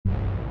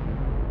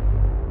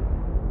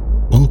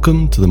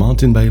Welcome to the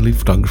Martin Bailey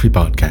Photography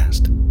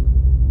Podcast.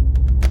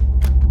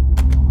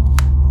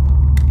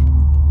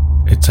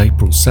 It's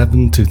April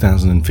 7,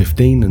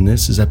 2015, and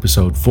this is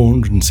episode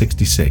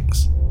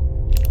 466.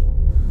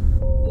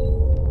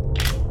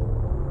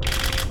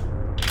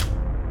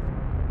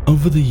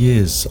 Over the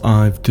years,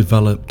 I've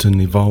developed and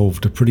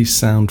evolved a pretty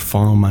sound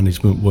file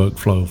management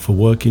workflow for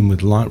working with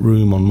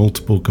Lightroom on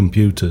multiple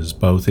computers,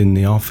 both in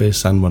the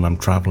office and when I'm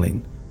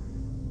traveling.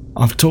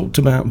 I've talked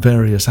about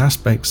various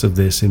aspects of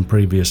this in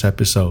previous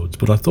episodes,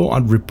 but I thought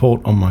I'd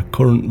report on my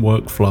current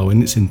workflow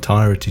in its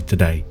entirety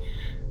today,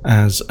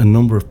 as a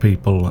number of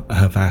people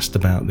have asked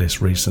about this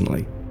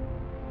recently.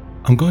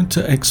 I'm going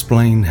to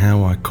explain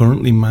how I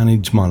currently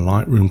manage my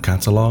Lightroom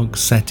catalog,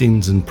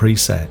 settings and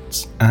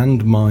presets,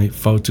 and my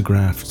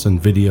photographs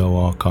and video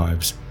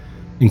archives,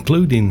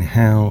 including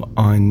how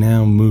I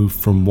now move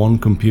from one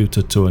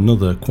computer to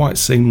another quite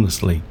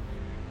seamlessly.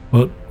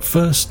 But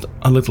first,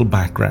 a little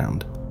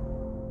background.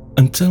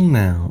 Until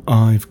now,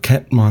 I've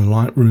kept my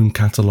Lightroom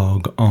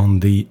catalog on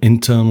the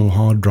internal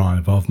hard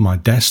drive of my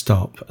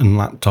desktop and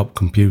laptop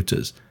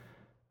computers,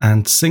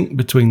 and synced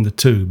between the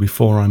two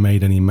before I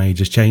made any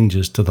major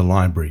changes to the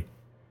library.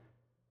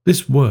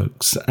 This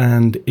works,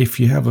 and if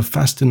you have a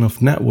fast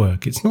enough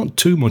network, it's not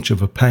too much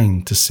of a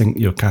pain to sync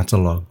your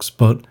catalogs,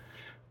 but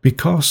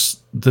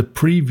because the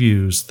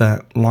previews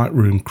that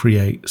Lightroom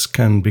creates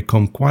can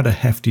become quite a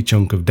hefty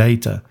chunk of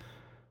data,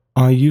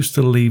 I used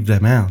to leave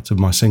them out of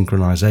my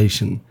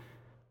synchronization,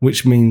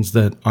 which means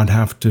that I'd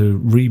have to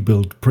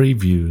rebuild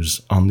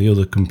previews on the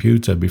other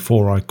computer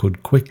before I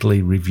could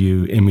quickly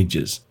review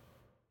images.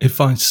 If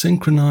I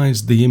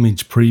synchronized the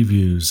image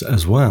previews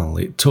as well,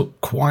 it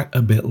took quite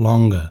a bit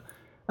longer,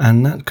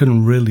 and that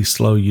can really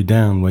slow you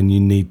down when you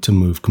need to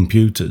move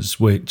computers,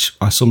 which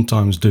I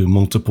sometimes do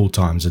multiple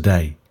times a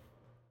day.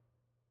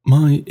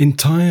 My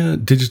entire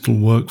digital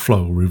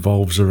workflow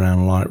revolves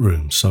around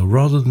Lightroom, so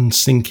rather than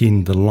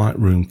syncing the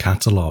Lightroom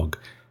catalog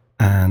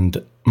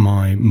and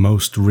my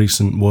most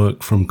recent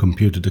work from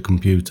computer to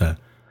computer,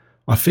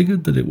 I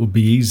figured that it would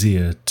be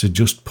easier to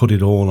just put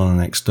it all on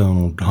an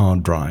external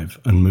hard drive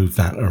and move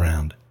that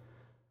around.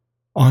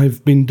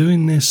 I've been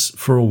doing this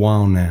for a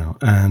while now,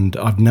 and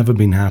I've never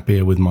been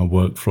happier with my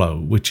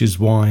workflow, which is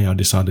why I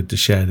decided to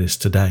share this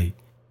today.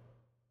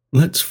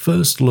 Let's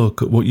first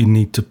look at what you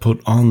need to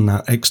put on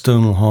that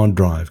external hard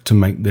drive to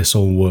make this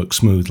all work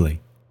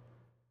smoothly.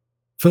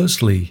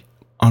 Firstly,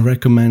 I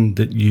recommend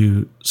that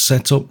you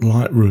set up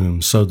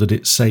Lightroom so that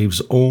it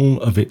saves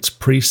all of its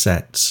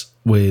presets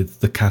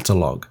with the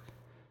catalog.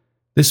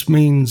 This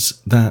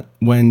means that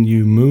when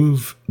you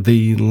move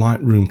the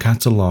Lightroom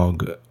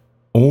catalog,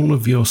 all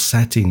of your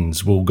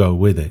settings will go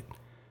with it.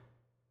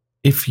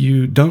 If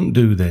you don't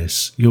do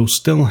this, you'll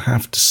still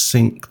have to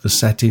sync the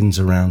settings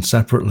around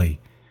separately,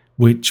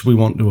 which we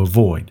want to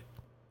avoid.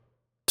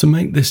 To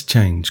make this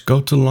change,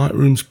 go to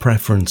Lightroom's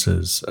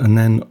Preferences and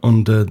then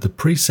under the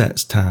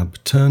Presets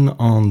tab, turn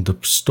on the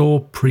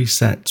Store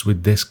Presets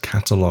with this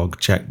catalog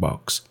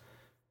checkbox.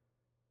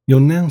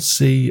 You'll now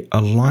see a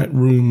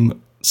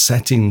Lightroom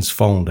Settings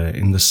folder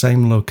in the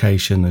same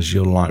location as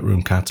your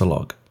Lightroom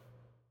catalog.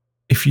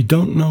 If you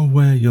don't know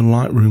where your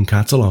Lightroom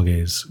catalog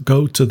is,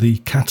 go to the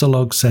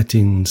Catalog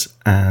Settings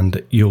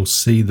and you'll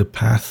see the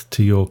path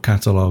to your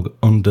catalog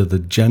under the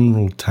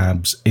General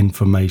tab's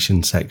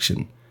Information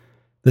section.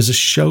 There's a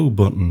Show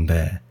button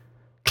there.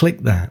 Click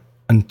that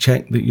and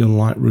check that your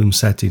Lightroom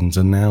settings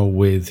are now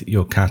with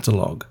your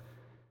catalog.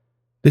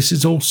 This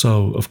is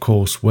also, of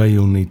course, where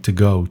you'll need to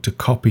go to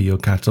copy your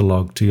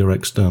catalog to your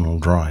external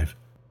drive.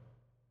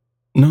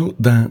 Note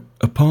that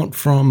apart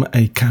from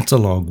a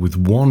catalog with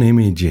one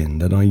image in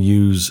that I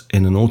use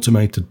in an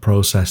automated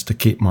process to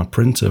keep my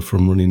printer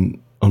from running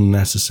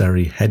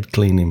unnecessary head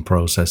cleaning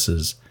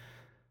processes,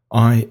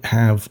 I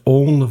have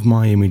all of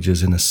my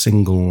images in a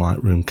single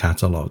Lightroom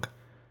catalog.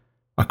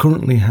 I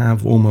currently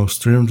have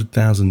almost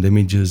 300,000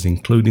 images,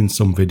 including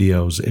some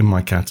videos, in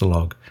my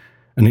catalog,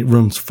 and it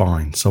runs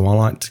fine, so I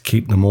like to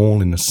keep them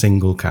all in a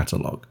single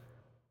catalog.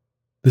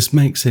 This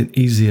makes it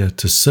easier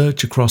to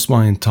search across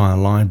my entire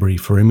library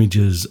for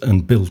images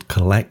and build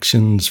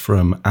collections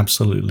from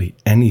absolutely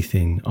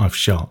anything I've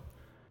shot.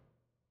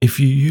 If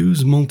you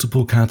use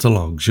multiple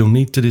catalogs, you'll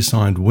need to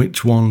decide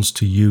which ones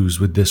to use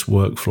with this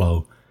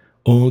workflow,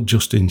 or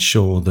just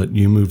ensure that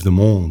you move them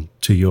all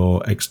to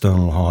your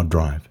external hard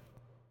drive.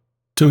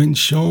 To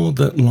ensure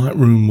that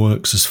Lightroom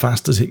works as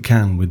fast as it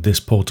can with this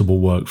portable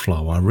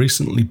workflow, I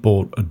recently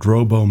bought a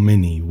Drobo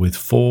Mini with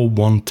 4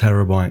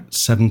 1TB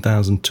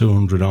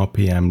 7200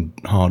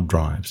 RPM hard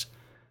drives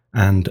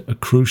and a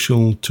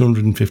crucial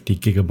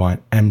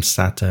 250GB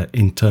mSATA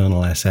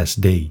internal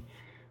SSD,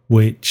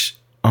 which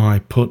I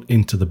put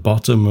into the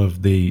bottom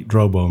of the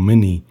Drobo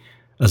Mini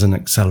as an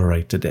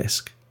accelerator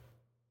disk.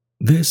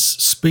 This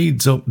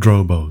speeds up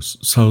Drobos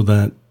so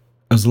that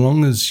as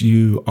long as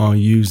you are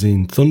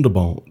using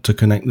Thunderbolt to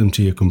connect them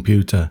to your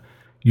computer,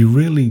 you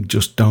really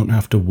just don't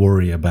have to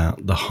worry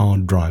about the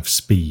hard drive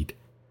speed.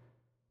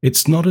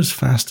 It's not as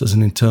fast as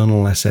an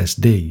internal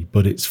SSD,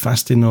 but it's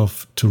fast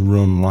enough to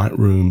run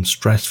Lightroom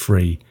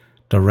stress-free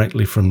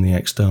directly from the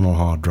external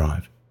hard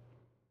drive.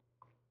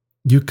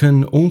 You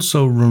can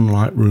also run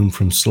Lightroom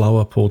from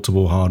slower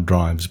portable hard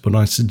drives, but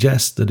I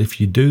suggest that if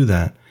you do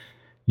that,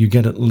 you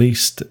get at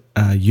least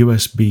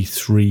USB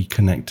 3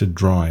 connected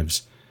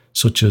drives,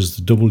 such as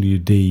the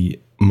WD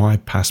My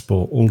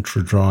Passport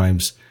Ultra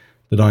drives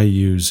that I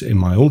use in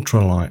my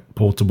ultralight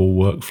portable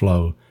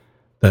workflow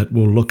that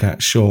we'll look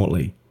at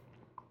shortly.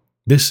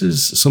 This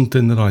is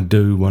something that I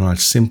do when I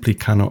simply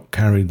cannot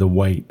carry the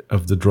weight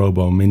of the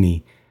Drobo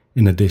Mini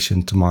in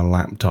addition to my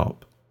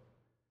laptop.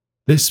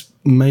 This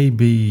may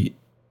be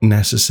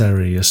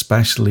necessary,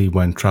 especially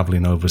when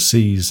traveling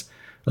overseas,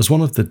 as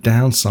one of the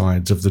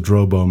downsides of the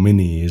Drobo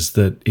Mini is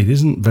that it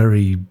isn't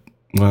very,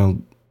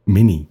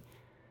 mini.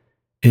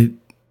 It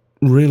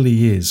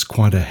really is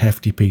quite a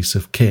hefty piece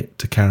of kit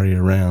to carry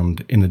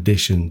around in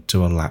addition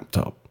to a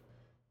laptop.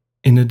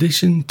 In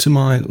addition to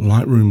my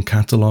Lightroom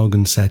catalog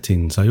and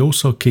settings, I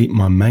also keep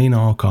my main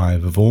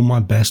archive of all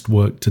my best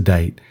work to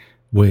date,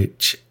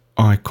 which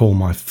I call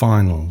my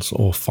finals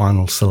or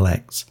final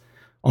selects,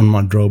 on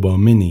my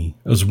Drobo Mini,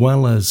 as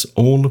well as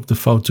all of the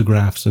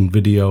photographs and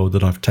video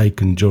that I've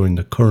taken during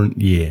the current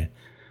year.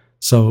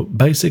 So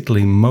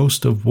basically,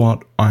 most of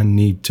what I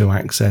need to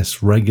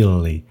access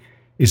regularly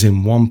is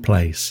in one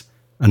place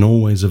and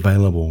always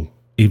available,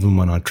 even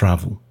when I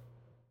travel.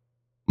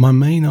 My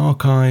main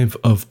archive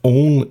of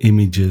all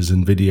images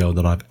and video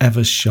that I've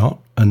ever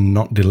shot and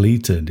not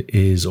deleted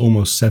is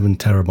almost 7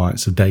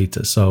 terabytes of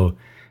data, so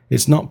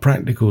it's not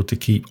practical to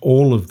keep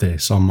all of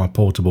this on my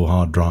portable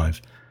hard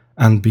drive.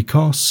 And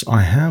because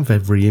I have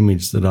every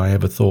image that I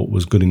ever thought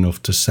was good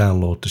enough to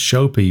sell or to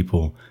show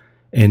people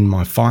in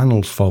my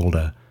finals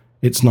folder,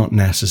 it's not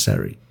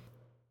necessary.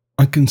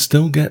 I can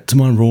still get to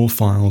my RAW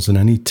files and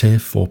any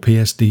TIFF or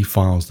PSD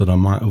files that I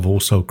might have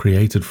also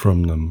created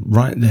from them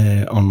right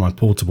there on my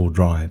portable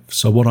drive.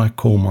 So what I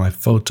call my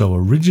Photo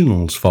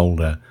Originals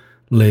folder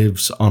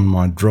lives on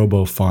my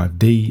Drobo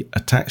 5D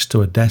attached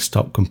to a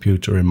desktop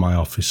computer in my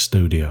office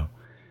studio.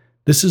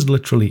 This is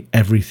literally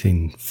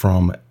everything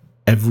from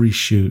every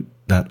shoot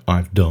that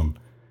I've done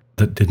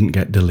that didn't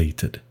get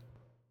deleted.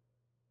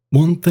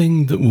 One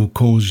thing that will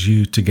cause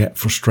you to get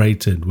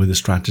frustrated with a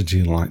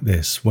strategy like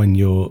this when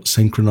you're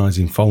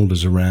synchronizing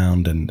folders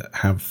around and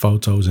have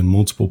photos in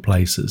multiple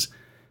places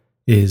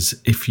is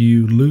if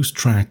you lose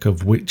track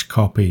of which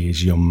copy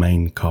is your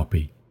main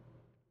copy.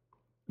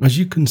 As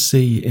you can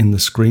see in the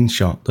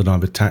screenshot that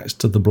I've attached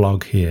to the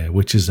blog here,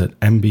 which is at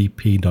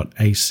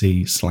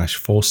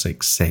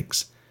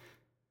mbp.ac/466,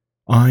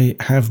 I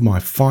have my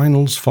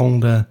finals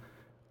folder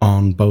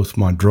on both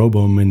my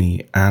Drobo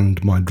Mini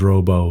and my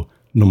Drobo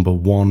number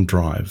 1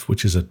 drive,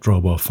 which is a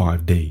Drobo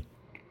 5D.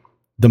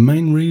 The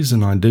main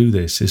reason I do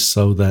this is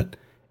so that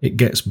it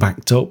gets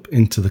backed up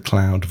into the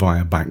cloud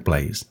via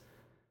Backblaze,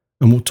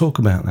 and we'll talk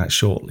about that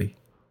shortly.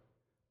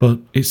 But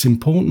it's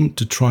important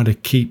to try to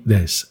keep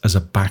this as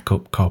a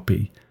backup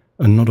copy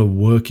and not a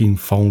working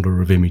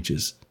folder of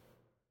images.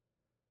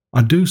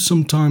 I do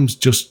sometimes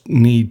just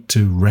need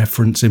to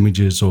reference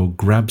images or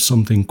grab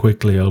something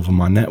quickly over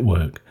my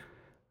network,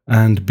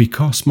 and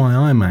because my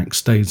iMac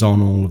stays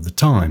on all of the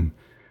time,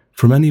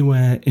 from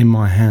anywhere in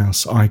my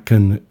house I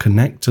can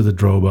connect to the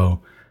Drobo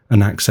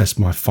and access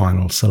my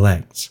final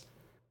selects.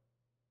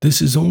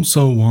 This is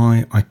also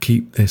why I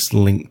keep this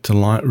linked to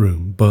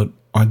Lightroom, but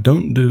I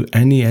don't do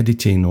any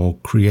editing or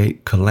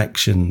create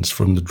collections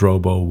from the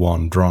Drobo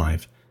 1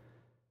 drive,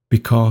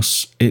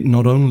 because it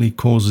not only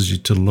causes you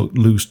to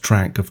lose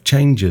track of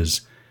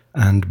changes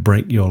and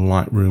break your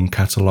Lightroom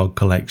catalog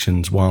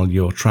collections while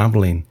you're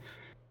traveling,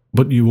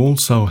 but you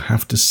also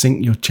have to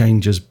sync your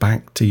changes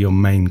back to your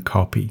main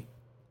copy.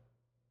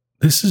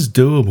 This is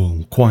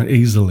doable quite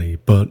easily,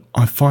 but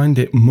I find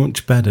it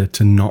much better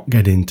to not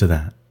get into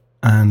that,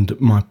 and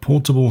my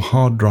portable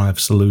hard drive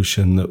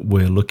solution that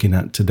we're looking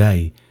at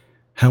today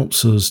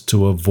helps us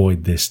to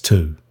avoid this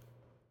too.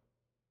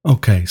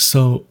 Okay,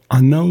 so I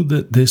know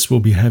that this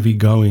will be heavy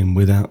going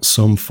without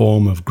some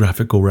form of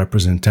graphical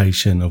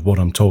representation of what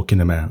I'm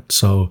talking about,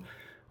 so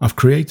I've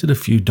created a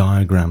few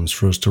diagrams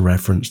for us to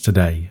reference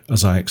today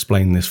as I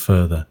explain this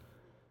further.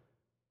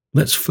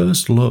 Let's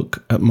first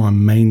look at my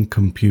main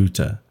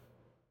computer.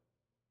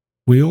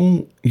 We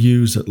all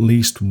use at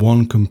least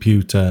one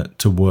computer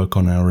to work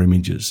on our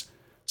images,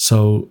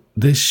 so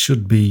this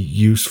should be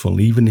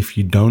useful even if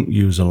you don't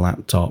use a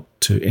laptop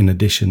in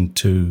addition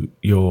to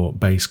your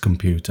base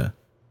computer.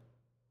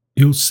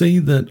 You'll see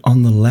that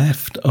on the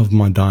left of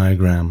my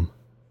diagram,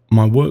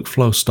 my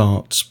workflow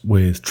starts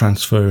with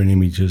transferring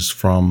images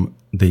from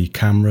the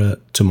camera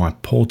to my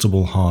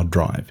portable hard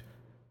drive,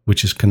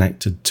 which is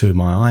connected to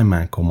my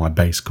iMac or my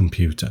base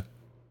computer.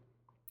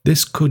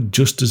 This could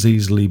just as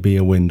easily be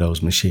a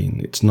Windows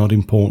machine. It's not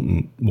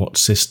important what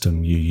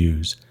system you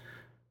use,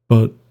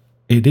 but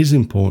it is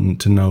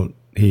important to note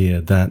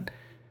here that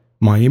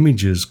my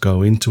images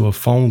go into a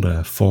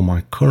folder for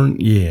my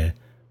current year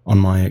on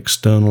my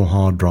external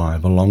hard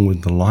drive along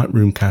with the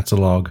Lightroom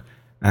catalog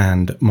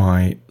and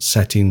my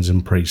settings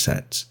and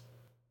presets.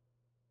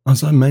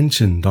 As I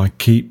mentioned, I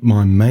keep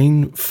my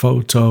main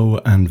photo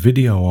and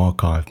video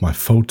archive, my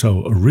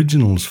Photo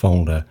Originals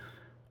folder,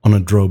 on a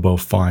Drobo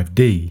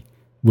 5D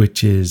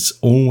which is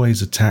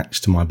always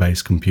attached to my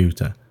base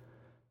computer.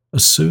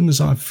 As soon as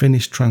I've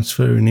finished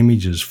transferring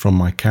images from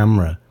my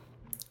camera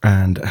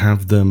and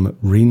have them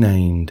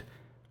renamed,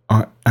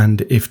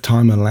 and if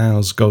time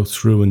allows, go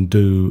through and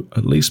do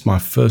at least my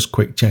first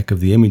quick check of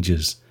the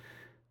images,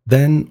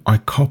 then I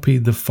copy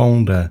the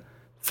folder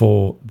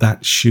for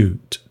that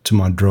shoot to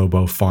my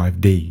Drobo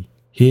 5D.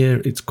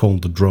 Here it's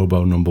called the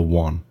Drobo number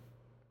 1.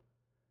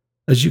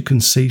 As you can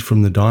see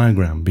from the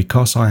diagram,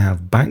 because I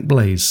have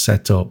Backblaze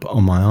set up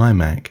on my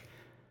iMac,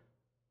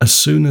 as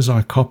soon as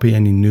I copy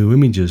any new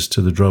images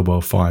to the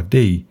Drobo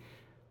 5D,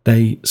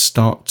 they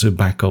start to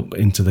back up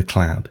into the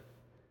cloud.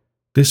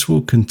 This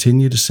will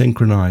continue to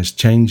synchronize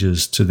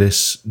changes to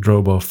this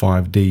Drobo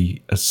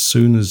 5D as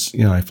soon as,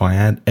 if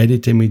I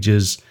edit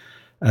images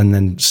and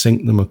then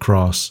sync them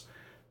across,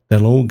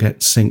 they'll all get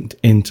synced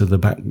into the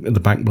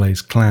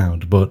Backblaze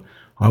cloud, but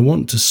I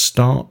want to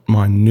start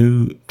my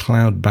new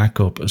cloud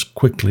backup as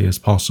quickly as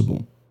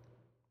possible.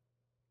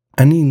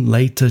 Any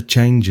later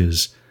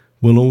changes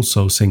will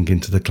also sync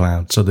into the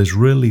cloud, so there's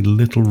really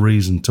little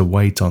reason to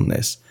wait on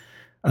this,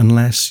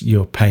 unless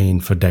you're paying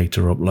for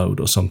data upload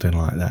or something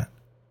like that.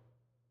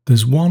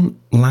 There's one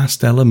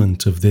last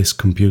element of this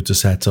computer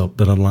setup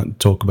that I'd like to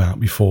talk about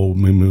before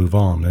we move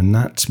on, and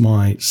that's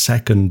my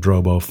second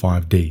Drobo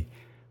 5D,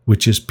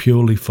 which is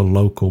purely for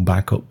local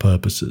backup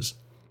purposes.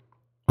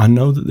 I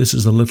know that this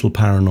is a little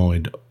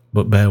paranoid,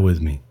 but bear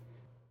with me.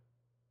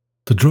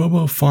 The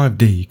Drobo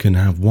 5D can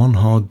have one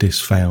hard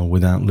disk fail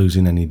without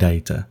losing any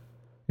data.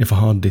 If a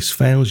hard disk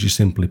fails, you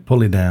simply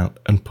pull it out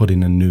and put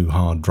in a new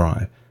hard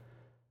drive,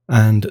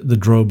 and the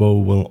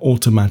Drobo will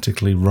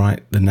automatically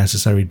write the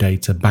necessary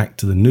data back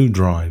to the new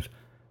drive,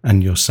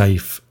 and you're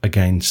safe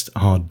against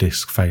hard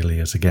disk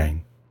failures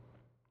again.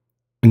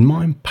 In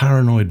my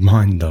paranoid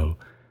mind though,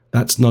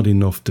 that's not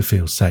enough to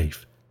feel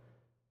safe.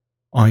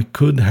 I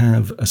could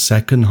have a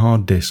second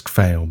hard disk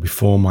fail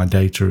before my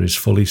data is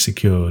fully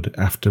secured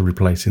after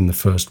replacing the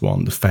first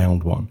one, the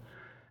failed one,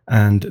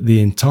 and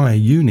the entire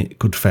unit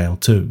could fail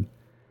too,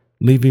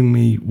 leaving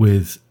me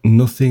with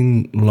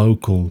nothing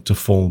local to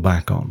fall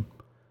back on.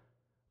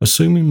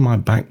 Assuming my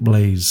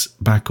Backblaze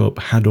backup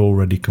had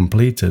already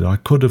completed, I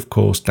could of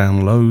course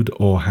download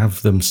or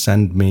have them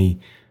send me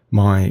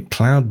my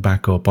cloud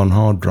backup on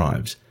hard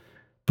drives,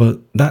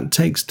 but that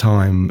takes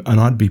time and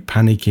I'd be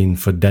panicking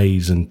for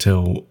days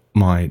until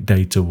my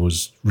data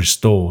was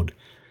restored,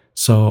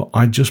 so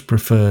I just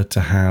prefer to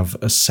have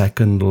a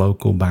second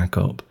local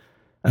backup,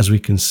 as we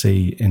can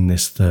see in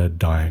this third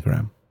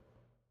diagram.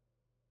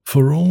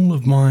 For all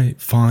of my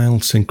file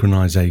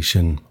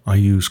synchronization, I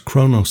use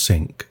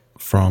ChronoSync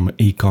from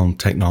Econ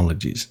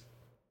Technologies.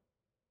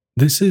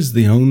 This is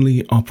the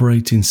only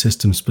operating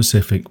system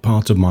specific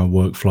part of my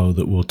workflow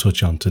that we'll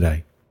touch on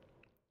today.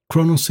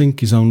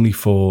 ChronoSync is only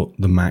for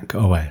the Mac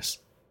OS.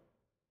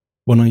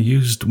 When I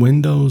used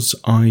Windows,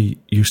 I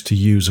used to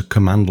use a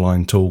command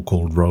line tool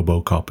called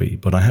Robocopy,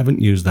 but I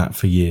haven't used that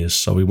for years,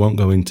 so we won't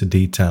go into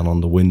detail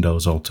on the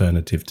Windows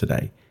alternative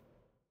today.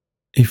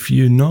 If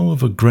you know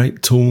of a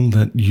great tool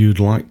that you'd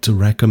like to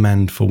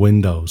recommend for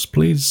Windows,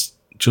 please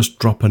just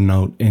drop a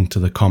note into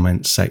the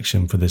comments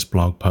section for this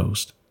blog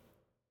post.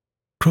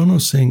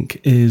 ChronoSync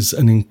is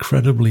an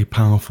incredibly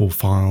powerful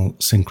file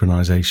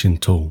synchronization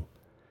tool.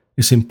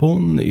 It's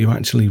important that you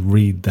actually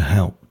read the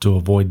help to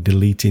avoid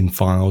deleting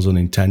files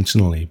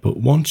unintentionally, but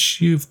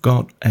once you've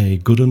got a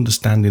good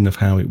understanding of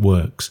how it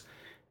works,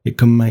 it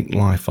can make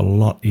life a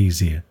lot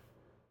easier.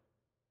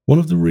 One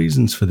of the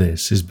reasons for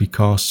this is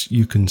because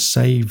you can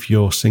save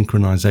your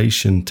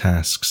synchronization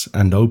tasks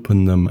and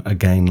open them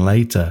again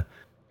later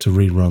to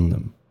rerun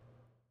them.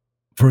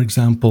 For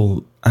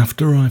example,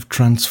 after I've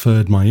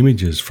transferred my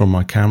images from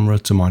my camera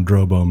to my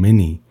Drobo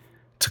Mini,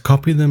 to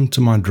copy them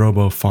to my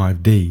Drobo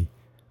 5D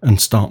and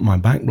start my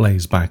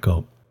Backblaze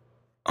backup,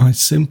 I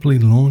simply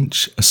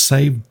launch a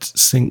saved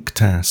sync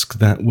task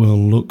that will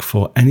look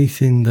for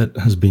anything that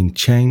has been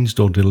changed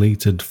or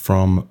deleted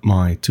from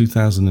my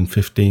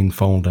 2015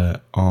 folder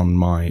on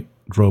my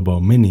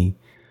Drobo Mini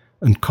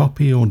and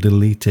copy or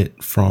delete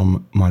it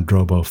from my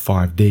Drobo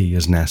 5D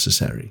as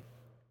necessary.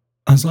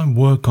 As I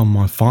work on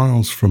my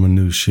files from a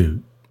new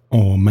shoot,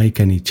 or make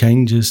any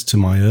changes to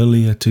my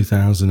earlier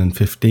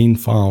 2015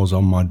 files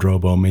on my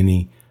Drobo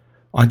Mini,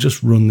 I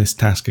just run this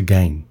task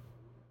again.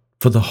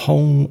 For the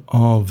whole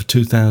of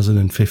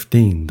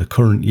 2015, the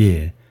current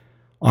year,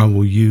 I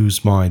will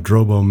use my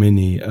Drobo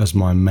Mini as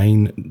my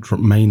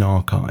main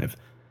archive,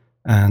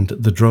 and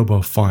the Drobo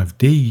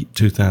 5D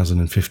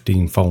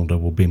 2015 folder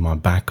will be my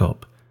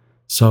backup,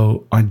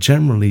 so I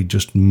generally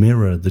just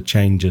mirror the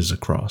changes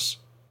across.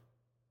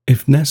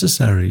 If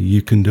necessary,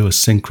 you can do a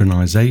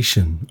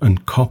synchronization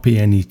and copy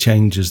any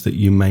changes that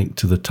you make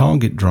to the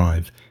target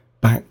drive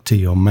back to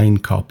your main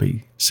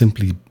copy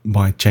simply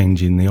by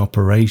changing the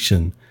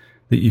operation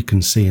that you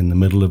can see in the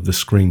middle of the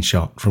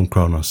screenshot from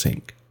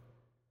ChronoSync.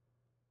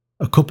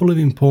 A couple of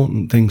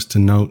important things to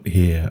note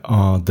here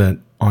are that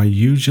I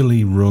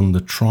usually run the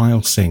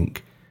trial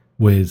sync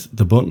with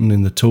the button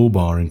in the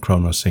toolbar in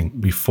ChronoSync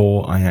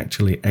before I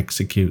actually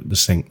execute the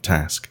sync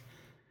task.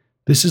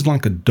 This is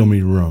like a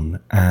dummy run,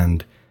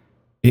 and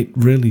it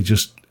really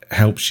just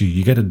helps you.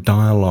 You get a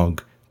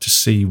dialogue to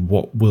see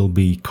what will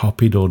be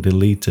copied or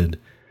deleted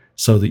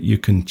so that you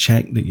can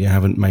check that you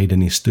haven't made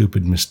any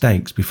stupid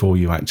mistakes before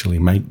you actually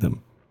make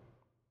them.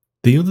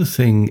 The other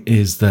thing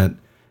is that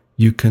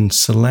you can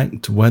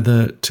select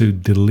whether to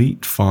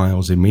delete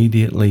files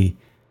immediately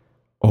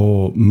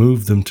or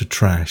move them to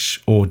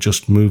trash or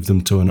just move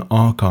them to an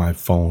archive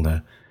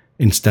folder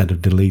instead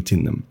of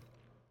deleting them.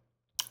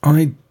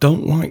 I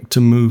don't like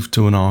to move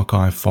to an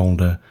archive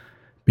folder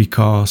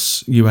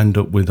because you end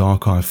up with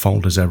archive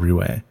folders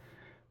everywhere,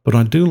 but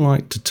I do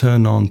like to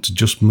turn on to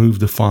just move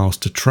the files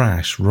to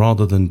trash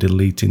rather than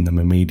deleting them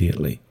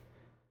immediately.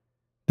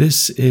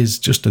 This is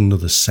just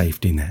another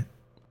safety net.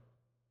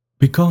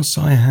 Because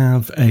I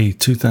have a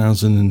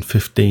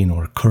 2015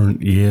 or a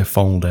current year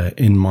folder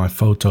in my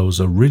photo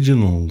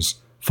originals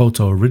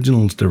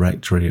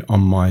directory on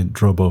my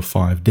Drobo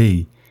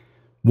 5D,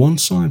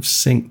 once I've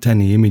synced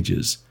any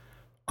images,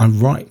 I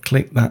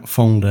right-click that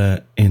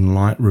folder in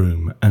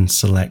Lightroom and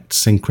select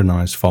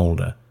Synchronize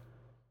Folder.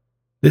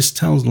 This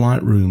tells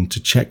Lightroom to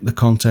check the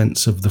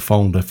contents of the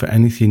folder for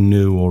anything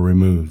new or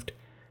removed,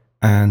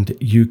 and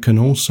you can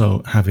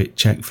also have it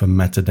check for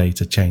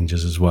metadata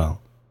changes as well.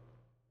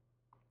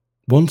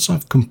 Once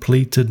I've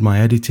completed my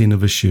editing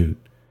of a shoot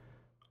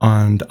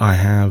and I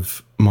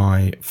have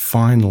my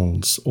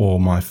finals or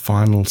my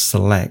final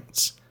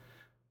selects,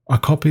 I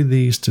copy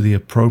these to the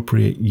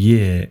appropriate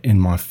year in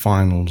my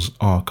finals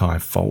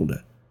archive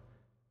folder.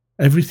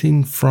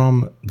 Everything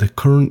from the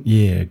current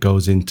year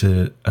goes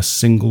into a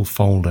single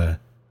folder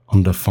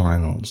under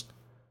finals.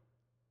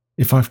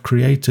 If I've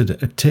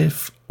created a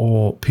TIFF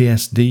or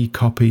PSD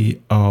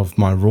copy of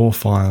my raw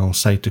file,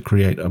 say to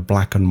create a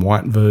black and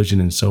white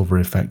version in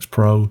Silver Efex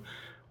Pro,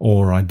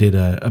 or I did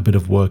a bit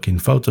of work in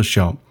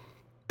Photoshop,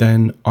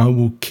 then I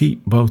will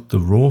keep both the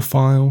raw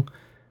file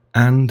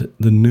and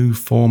the new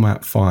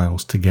format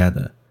files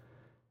together.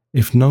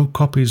 If no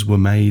copies were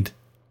made,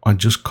 I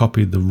just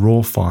copied the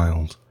raw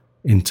files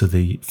into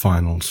the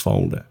finals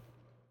folder.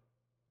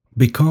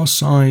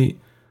 Because I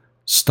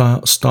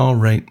star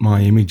rate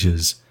my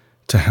images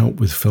to help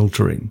with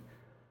filtering,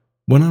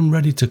 when I'm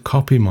ready to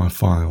copy my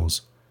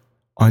files,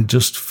 I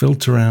just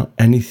filter out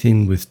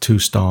anything with 2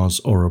 stars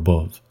or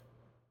above.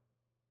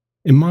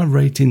 In my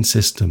rating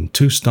system,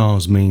 2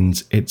 stars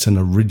means it's an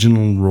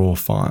original raw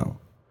file.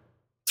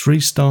 3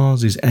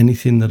 stars is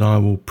anything that I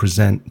will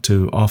present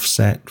to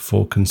Offset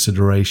for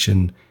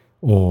consideration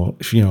or,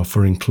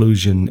 for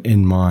inclusion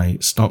in my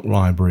stock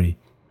library.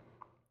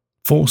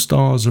 4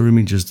 stars are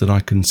images that I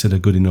consider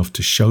good enough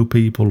to show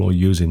people or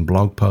use in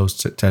blog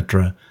posts,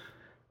 etc.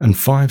 And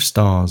 5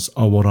 stars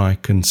are what I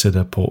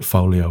consider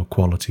portfolio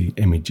quality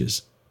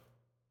images.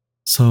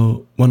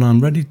 So when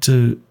I'm ready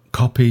to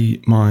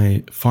copy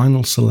my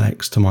final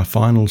selects to my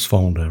finals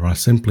folder, I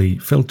simply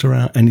filter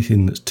out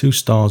anything that's 2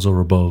 stars or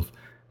above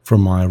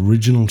from my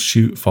original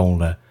shoot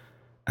folder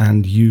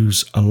and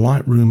use a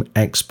Lightroom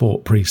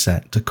export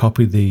preset to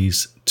copy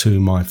these to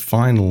my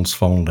finals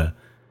folder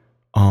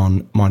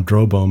on my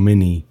Drobo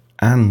Mini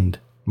and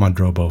my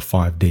Drobo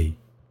 5D.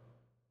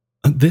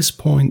 At this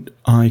point,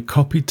 I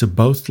copy to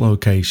both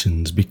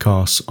locations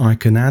because I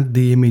can add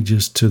the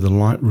images to the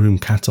Lightroom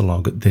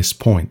catalog at this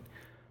point,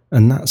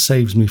 and that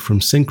saves me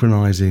from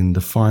synchronizing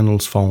the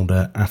finals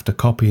folder after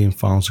copying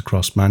files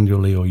across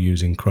manually or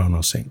using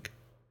ChronoSync.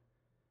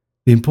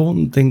 The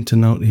important thing to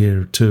note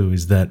here too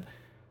is that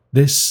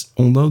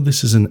although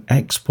this is an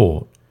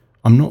export,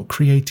 I'm not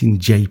creating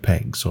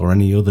JPEGs or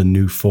any other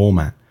new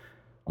format.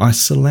 I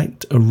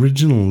select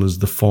original as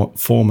the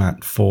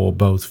format for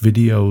both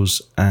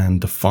videos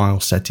and the file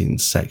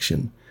settings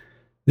section.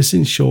 This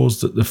ensures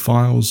that the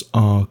files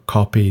are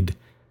copied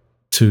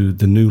to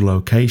the new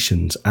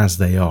locations as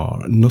they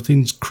are.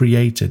 Nothing's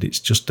created,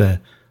 it's just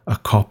a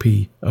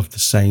copy of the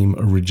same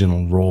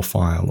original raw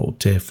file or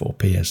TIFF or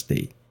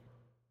PSD.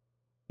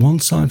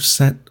 Once I've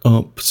set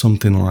up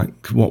something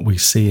like what we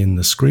see in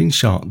the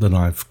screenshot that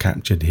I've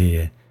captured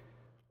here,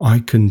 I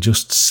can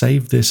just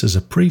save this as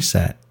a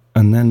preset,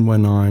 and then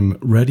when I'm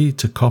ready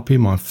to copy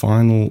my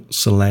final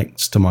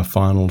selects to my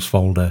finals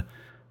folder,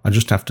 I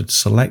just have to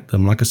select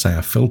them. Like I say,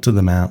 I filter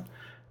them out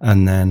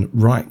and then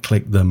right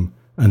click them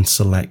and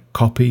select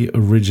Copy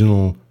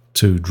Original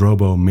to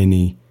Drobo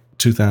Mini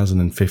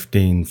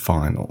 2015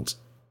 Finals,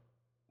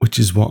 which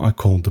is what I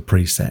called the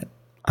preset.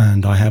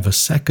 And I have a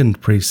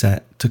second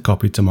preset to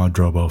copy to my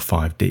Drobo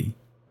 5D.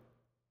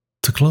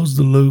 To close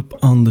the loop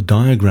on the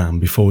diagram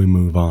before we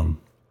move on,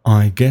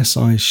 I guess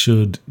I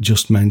should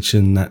just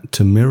mention that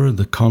to mirror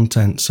the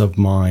contents of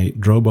my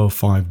Drobo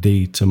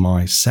 5D to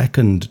my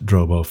second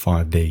Drobo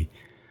 5D,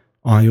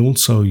 I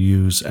also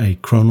use a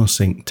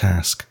ChronoSync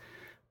task,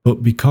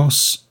 but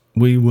because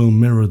we will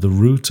mirror the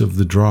root of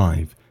the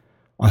drive,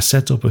 I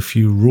set up a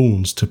few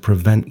rules to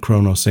prevent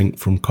ChronoSync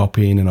from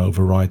copying and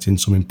overwriting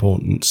some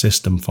important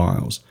system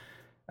files,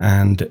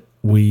 and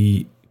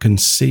we can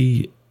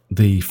see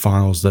the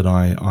files that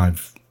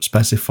I've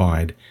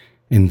specified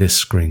in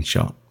this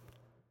screenshot.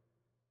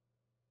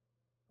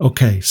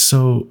 Okay,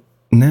 so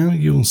Now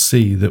you'll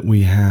see that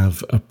we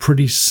have a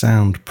pretty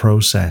sound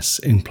process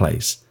in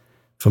place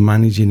for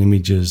managing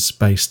images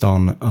based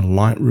on a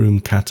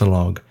Lightroom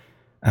catalog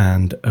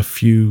and a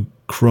few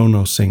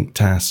ChronoSync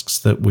tasks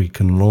that we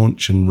can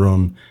launch and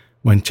run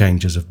when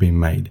changes have been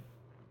made.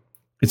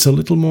 It's a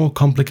little more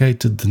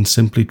complicated than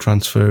simply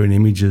transferring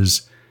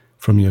images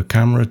from your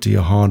camera to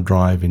your hard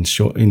drive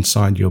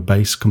inside your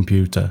base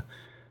computer,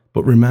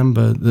 but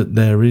remember that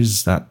there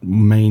is that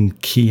main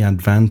key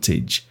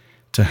advantage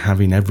to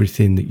having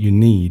everything that you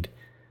need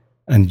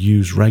and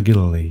use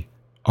regularly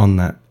on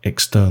that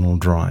external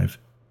drive.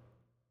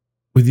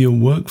 With your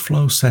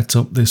workflow set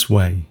up this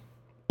way,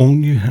 all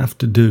you have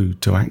to do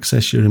to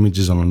access your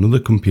images on another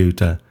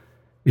computer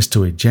is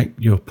to eject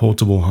your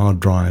portable hard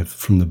drive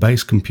from the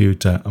base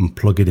computer and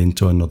plug it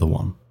into another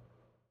one.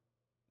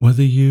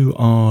 Whether you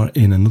are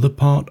in another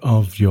part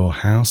of your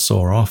house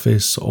or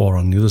office or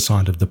on the other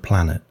side of the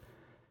planet,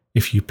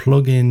 if you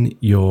plug in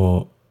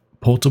your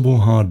portable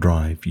hard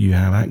drive, you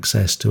have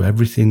access to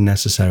everything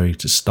necessary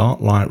to start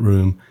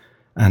Lightroom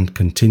and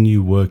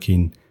continue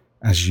working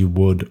as you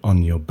would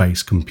on your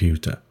base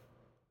computer.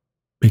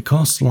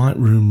 Because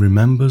Lightroom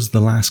remembers the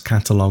last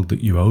catalog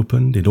that you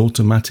opened, it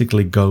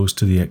automatically goes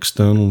to the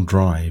external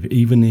drive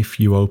even if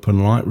you open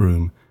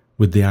Lightroom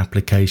with the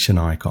application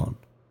icon.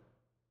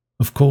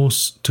 Of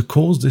course, to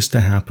cause this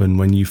to happen,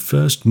 when you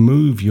first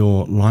move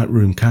your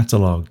Lightroom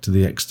catalog to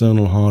the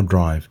external hard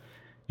drive,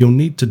 you'll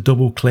need to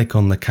double-click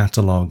on the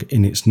catalog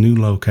in its new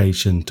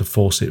location to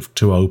force it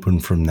to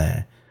open from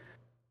there.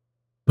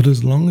 But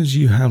as long as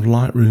you have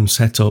Lightroom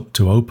set up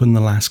to open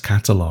the last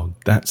catalog,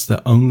 that's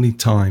the only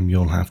time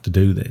you'll have to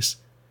do this.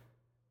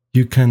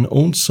 You can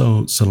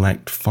also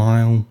select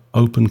File,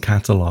 Open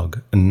Catalog,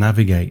 and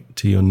navigate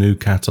to your new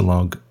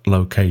catalog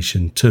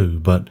location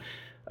too, but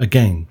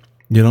again,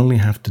 you'll only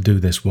have to do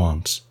this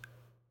once.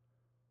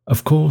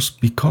 Of course,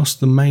 because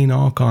the main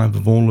archive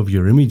of all of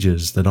your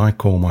images that I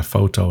call my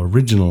photo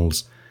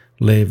originals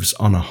lives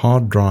on a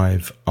hard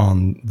drive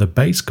on the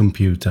base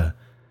computer,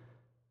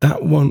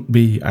 that won't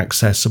be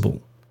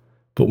accessible.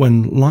 But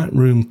when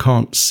Lightroom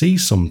can't see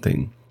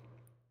something,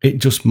 it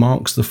just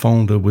marks the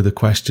folder with a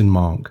question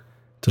mark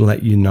to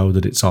let you know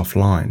that it's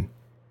offline.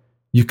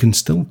 You can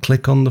still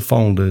click on the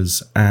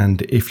folders,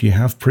 and if you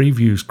have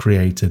previews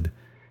created,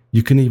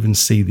 you can even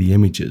see the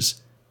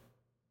images.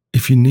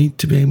 If you need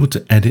to be able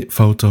to edit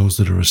photos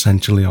that are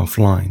essentially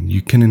offline,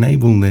 you can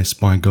enable this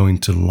by going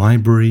to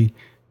Library,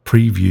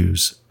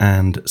 Previews,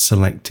 and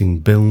selecting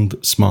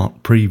Build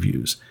Smart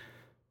Previews.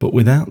 But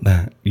without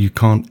that, you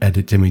can't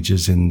edit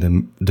images in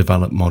the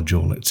Develop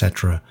module,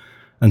 etc.,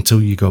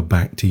 until you go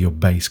back to your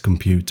base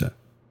computer.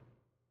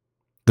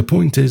 The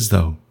point is,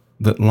 though,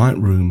 that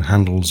Lightroom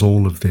handles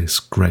all of this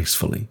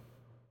gracefully.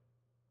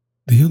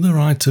 The other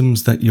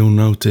items that you'll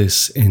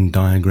notice in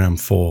Diagram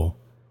 4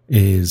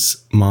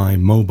 is my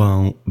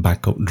mobile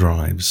backup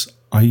drives.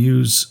 I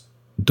use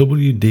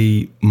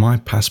WD My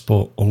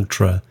Passport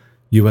Ultra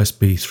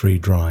USB 3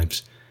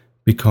 drives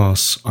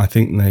because I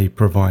think they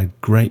provide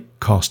great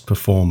cost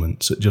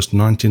performance at just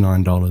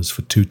 $99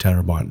 for 2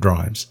 terabyte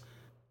drives.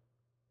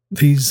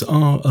 These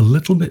are a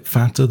little bit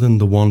fatter than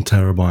the 1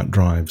 terabyte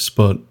drives,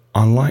 but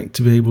I like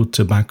to be able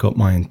to back up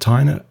my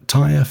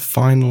entire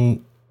Final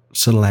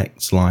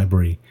Selects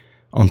library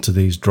onto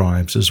these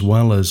drives, as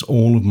well as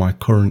all of my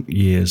current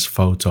year's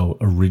photo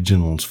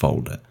originals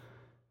folder.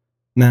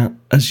 Now,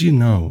 as you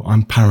know,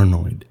 I'm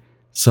paranoid,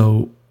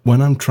 so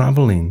when I'm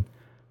traveling,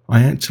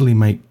 I actually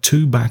make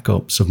 2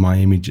 backups of my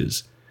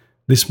images.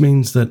 This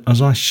means that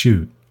as I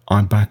shoot,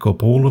 I back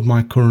up all of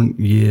my current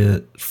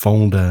year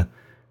folder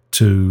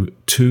to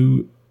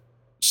 2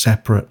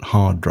 separate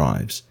hard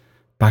drives,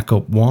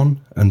 backup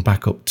 1 and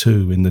backup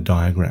 2 in the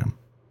diagram.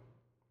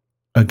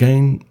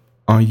 Again,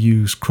 I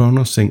use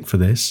ChronoSync for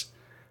this,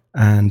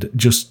 and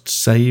just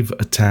save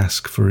a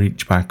task for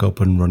each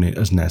backup and run it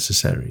as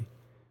necessary.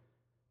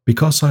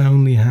 Because I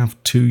only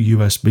have 2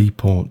 USB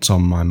ports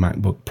on my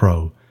MacBook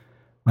Pro,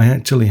 I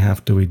actually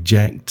have to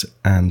eject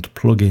and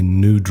plug in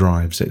new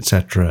drives,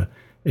 etc.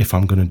 if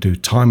I'm going to do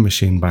Time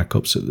Machine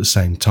backups at the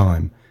same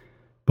time.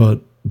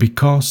 But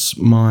because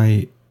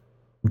my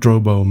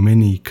Drobo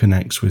Mini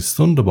connects with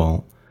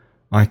Thunderbolt,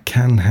 I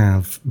can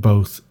have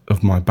both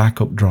of my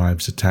backup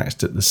drives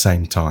attached at the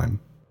same time.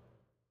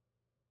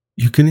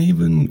 You can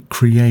even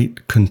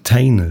create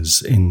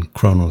containers in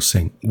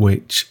ChronoSync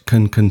which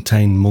can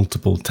contain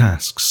multiple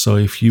tasks. So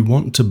if you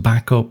want to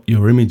back up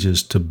your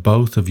images to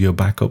both of your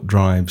backup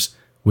drives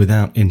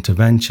without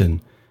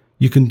intervention,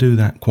 you can do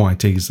that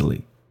quite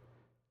easily.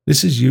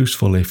 This is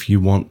useful if you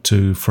want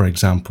to, for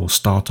example,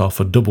 start off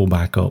a double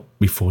backup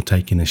before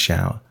taking a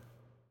shower.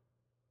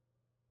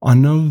 I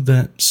know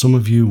that some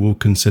of you will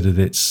consider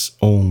this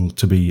all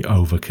to be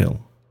overkill,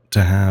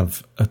 to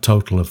have a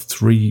total of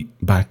 3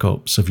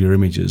 backups of your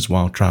images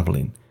while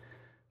traveling.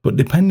 But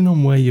depending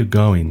on where you're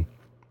going,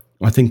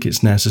 I think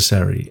it's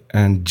necessary,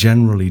 and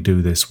generally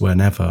do this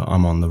whenever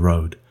I'm on the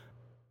road.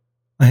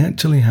 I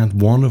actually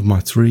had one of my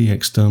 3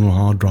 external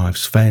hard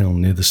drives fail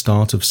near the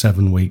start of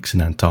 7 weeks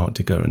in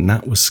Antarctica, and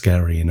that was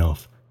scary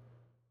enough.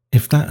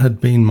 If that had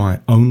been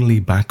my only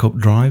backup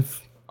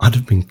drive, I'd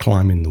have been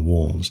climbing the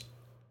walls.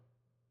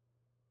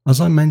 As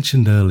I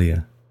mentioned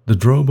earlier, the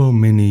Drobo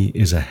Mini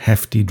is a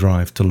hefty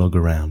drive to lug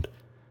around,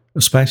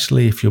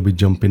 especially if you'll be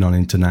jumping on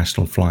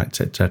international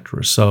flights,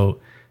 etc. So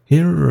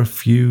here are a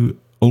few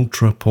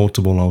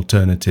ultra-portable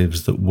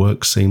alternatives that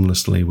work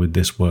seamlessly with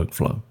this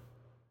workflow.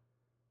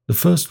 The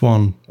first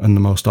one, and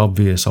the most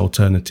obvious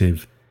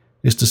alternative,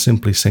 is to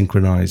simply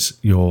synchronize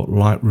your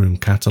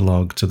Lightroom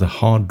catalog to the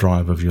hard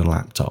drive of your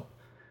laptop.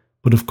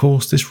 But of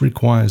course, this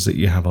requires that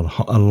you have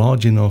a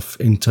large enough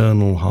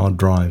internal hard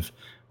drive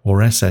or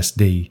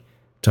SSD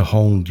to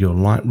hold your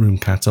Lightroom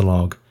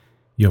catalog,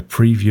 your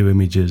preview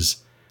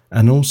images,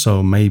 and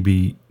also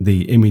maybe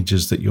the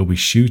images that you'll be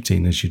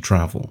shooting as you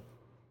travel.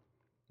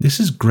 This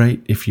is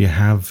great if you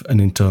have an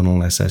internal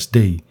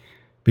SSD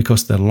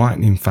because they're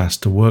lightning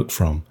fast to work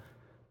from,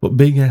 but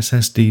big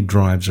SSD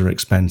drives are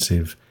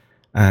expensive,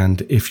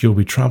 and if you'll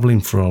be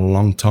traveling for a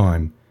long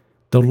time,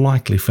 they'll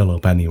likely fill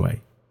up anyway.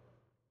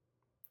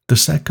 The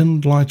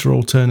second lighter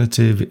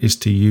alternative is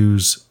to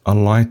use a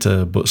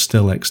lighter but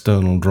still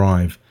external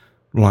drive,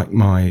 like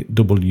my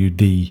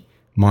WD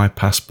My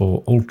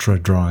Passport Ultra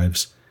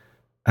drives,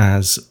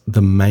 as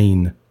the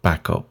main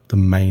backup, the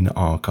main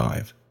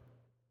archive,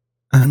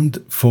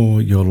 and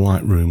for your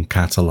Lightroom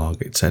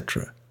catalog,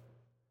 etc.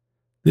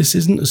 This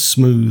isn't as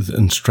smooth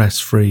and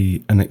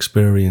stress-free an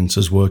experience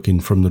as working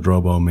from the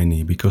Drobo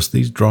Mini because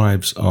these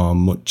drives are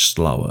much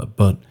slower,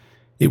 but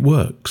it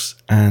works,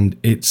 and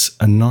it's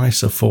a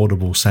nice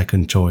affordable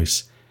second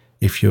choice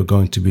if you're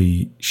going to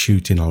be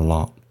shooting a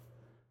lot.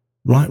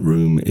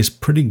 Lightroom is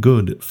pretty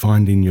good at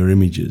finding your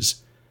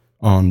images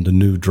on the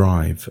new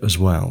drive as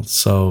well,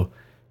 so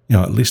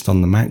at least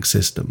on the Mac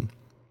system.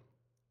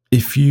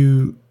 If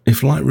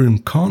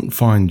Lightroom can't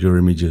find your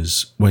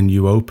images when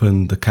you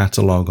open the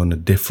catalog on a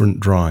different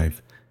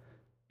drive,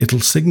 it'll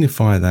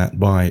signify that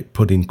by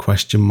putting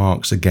question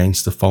marks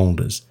against the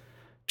folders.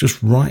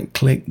 Just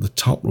right-click the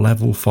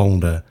top-level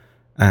folder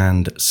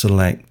and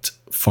select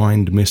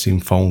Find Missing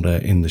Folder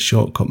in the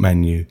shortcut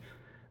menu,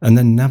 and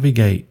then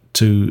navigate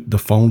to the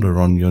folder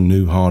on your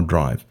new hard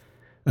drive.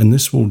 And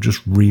this will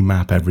just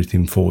remap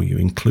everything for you,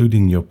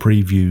 including your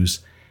previews,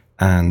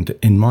 and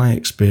in my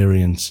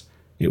experience,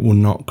 it will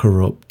not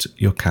corrupt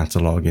your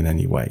catalog in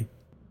any way.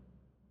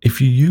 If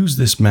you use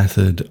this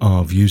method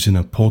of using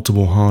a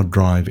portable hard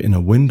drive in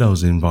a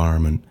Windows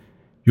environment,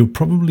 you'll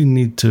probably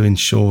need to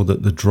ensure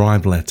that the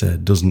drive letter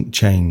doesn't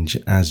change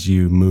as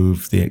you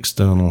move the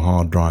external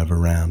hard drive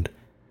around.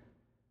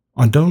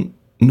 I don't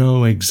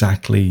know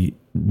exactly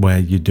where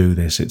you do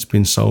this. It's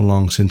been so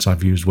long since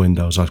I've used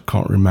Windows, I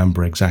can't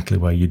remember exactly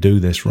where you do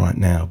this right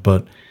now,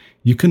 but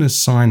you can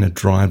assign a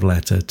drive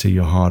letter to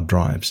your hard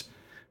drives.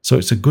 So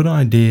it's a good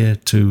idea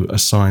to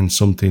assign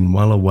something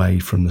well away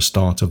from the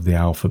start of the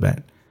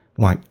alphabet,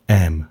 like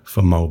M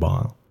for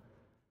mobile.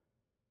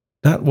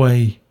 That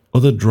way,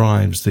 other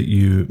drives that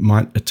you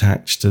might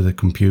attach to the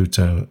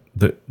computer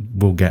that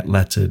will get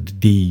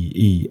lettered D,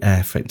 E,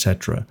 F,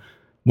 etc.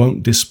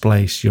 won't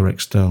displace your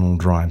external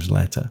drive's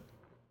letter.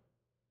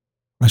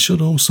 I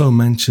should also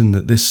mention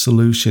that this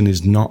solution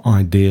is not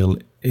ideal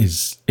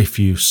if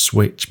you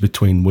switch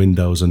between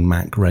Windows and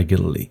Mac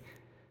regularly.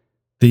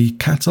 The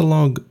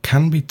catalog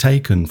can be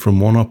taken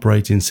from one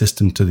operating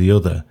system to the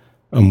other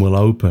and will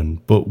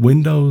open, but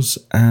Windows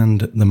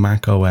and the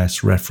Mac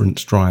OS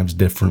reference drives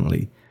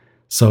differently.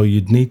 So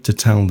you'd need to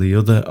tell the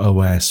other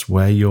OS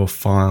where your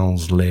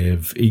files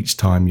live each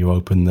time you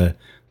open the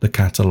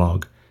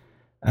catalog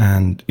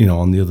and,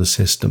 on the other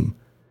system.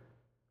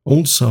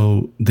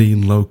 Also, the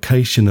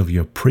location of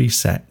your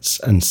presets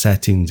and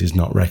settings is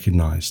not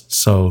recognized.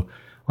 So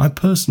I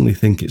personally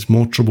think it's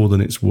more trouble than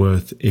it's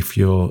worth if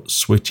you're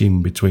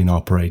switching between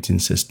operating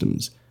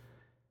systems.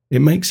 It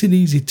makes it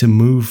easy to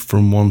move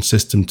from one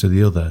system to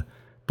the other,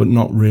 but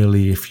not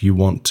really if you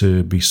want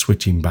to be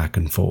switching back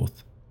and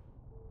forth.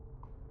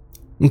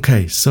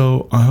 Okay,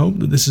 so I hope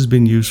that this has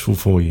been useful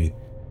for you.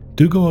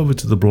 Do go over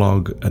to the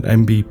blog at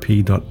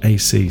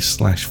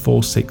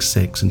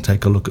mbp.ac/466 and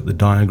take a look at the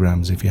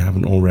diagrams if you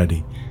haven't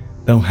already.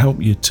 They'll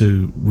help you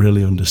to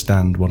really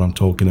understand what I'm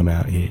talking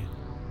about here.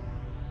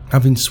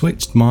 Having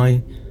switched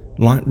my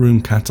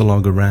Lightroom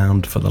catalog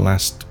around for the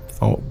last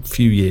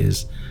few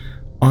years,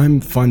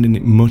 I'm finding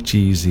it much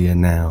easier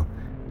now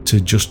to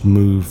just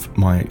move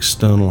my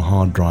external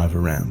hard drive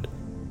around.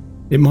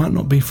 It might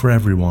not be for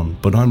everyone,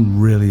 but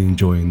I'm really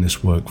enjoying this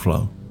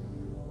workflow.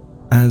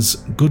 As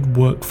good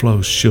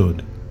workflows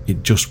should,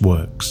 it just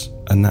works,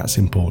 and that's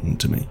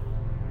important to me.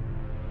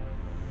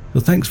 So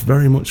thanks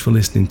very much for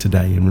listening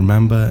today, and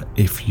remember,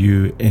 if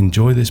you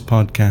enjoy this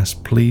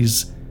podcast,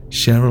 please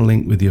share a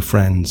link with your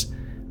friends,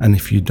 and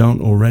if you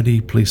don't already,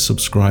 please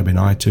subscribe in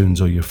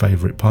iTunes or your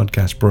favorite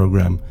podcast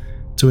program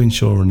to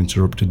ensure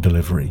uninterrupted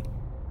delivery.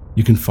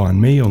 You can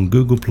find me on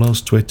Google+,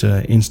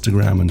 Twitter,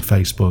 Instagram and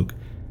Facebook,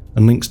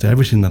 and links to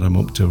everything that I'm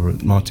up to are at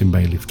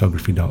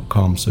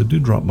martinbaileyphotography.com, so do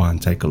drop by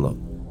and take a look.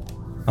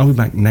 I'll be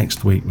back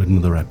next week with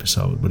another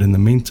episode, but in the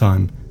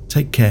meantime,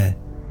 take care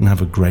and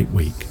have a great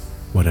week,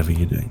 whatever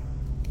you're doing.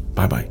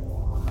 Bye bye.